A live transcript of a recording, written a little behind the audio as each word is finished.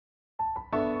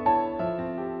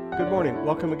Good morning.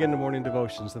 Welcome again to Morning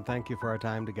Devotions, and thank you for our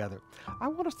time together. I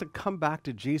want us to come back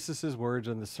to Jesus' words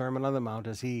in the Sermon on the Mount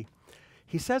as he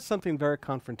says something very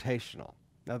confrontational.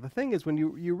 Now, the thing is, when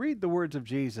you read the words of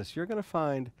Jesus, you're going to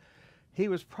find he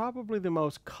was probably the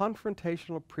most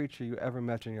confrontational preacher you ever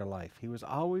met in your life. He was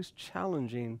always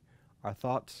challenging our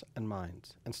thoughts and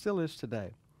minds, and still is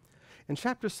today. In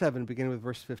chapter 7, beginning with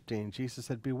verse 15, Jesus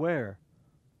said, "Beware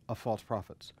of false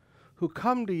prophets, who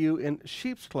come to you in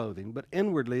sheep's clothing, but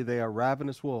inwardly they are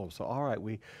ravenous wolves." So, all right,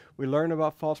 we learn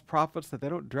about false prophets that they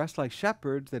don't dress like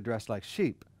shepherds, they dress like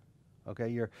sheep. Okay,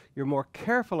 you're more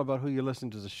careful about who you listen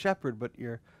to as a shepherd, but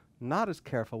you're not as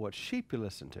careful what sheep you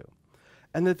listen to.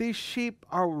 And that these sheep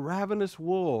are ravenous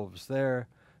wolves.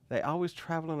 They always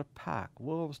travel in a pack.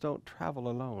 Wolves don't travel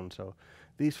alone. So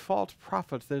these false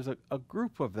prophets, there's a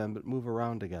group of them that move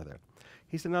around together.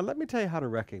 He said, now let me tell you how to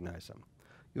recognize them.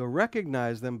 You'll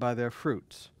recognize them by their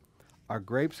fruits. Are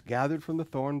grapes gathered from the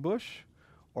thorn bush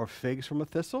or figs from a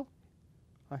thistle?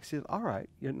 I said, all right,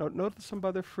 notice them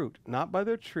by their fruit, not by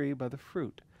their tree, by the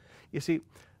fruit. You see,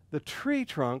 the tree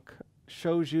trunk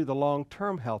shows you the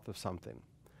long-term health of something.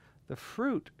 The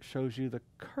fruit shows you the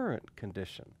current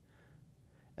condition.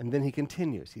 And then he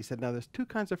continues. He said, now there's two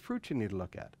kinds of fruit you need to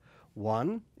look at.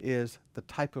 One is the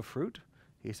type of fruit.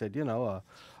 He said,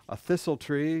 a thistle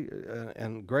tree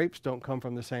and grapes don't come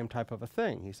from the same type of a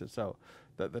thing. He said, so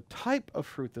the type of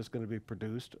fruit that's going to be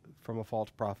produced from a false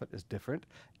prophet is different.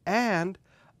 And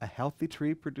a healthy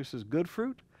tree produces good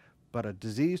fruit, but a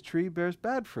diseased tree bears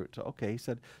bad fruit. So, okay, he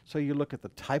said, so you look at the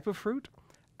type of fruit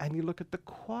and you look at the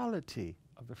quality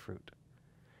of the fruit.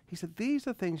 He said, these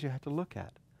are things you have to look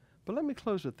at. But let me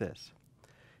close with this.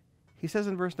 He says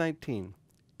in verse 19,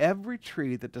 every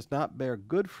tree that does not bear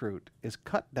good fruit is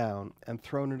cut down and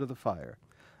thrown into the fire.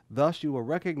 Thus you will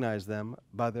recognize them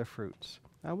by their fruits.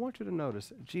 Now, I want you to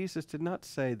notice, Jesus did not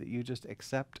say that you just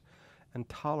accept and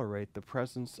tolerate the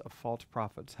presence of false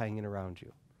prophets hanging around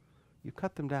you. You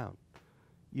cut them down.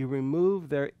 You remove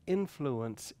their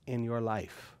influence in your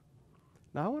life.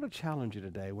 Now, I want to challenge you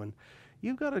today. When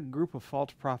you've got a group of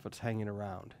false prophets hanging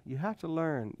around, you have to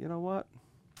learn, you know what?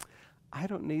 I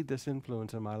don't need this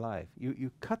influence in my life.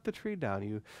 You cut the tree down.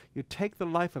 You take the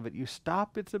life of it. You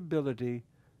stop its ability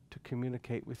to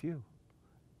communicate with you.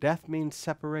 Death means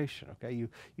separation, okay?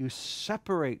 You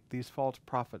separate these false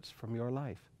prophets from your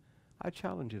life. I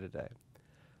challenge you today.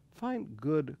 Find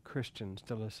good Christians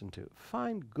to listen to.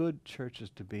 Find good churches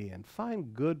to be in.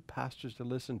 Find good pastors to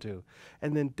listen to.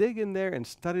 And then dig in there and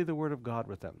study the Word of God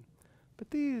with them.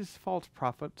 But these false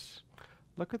prophets,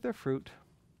 look at their fruit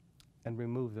and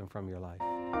remove them from your life.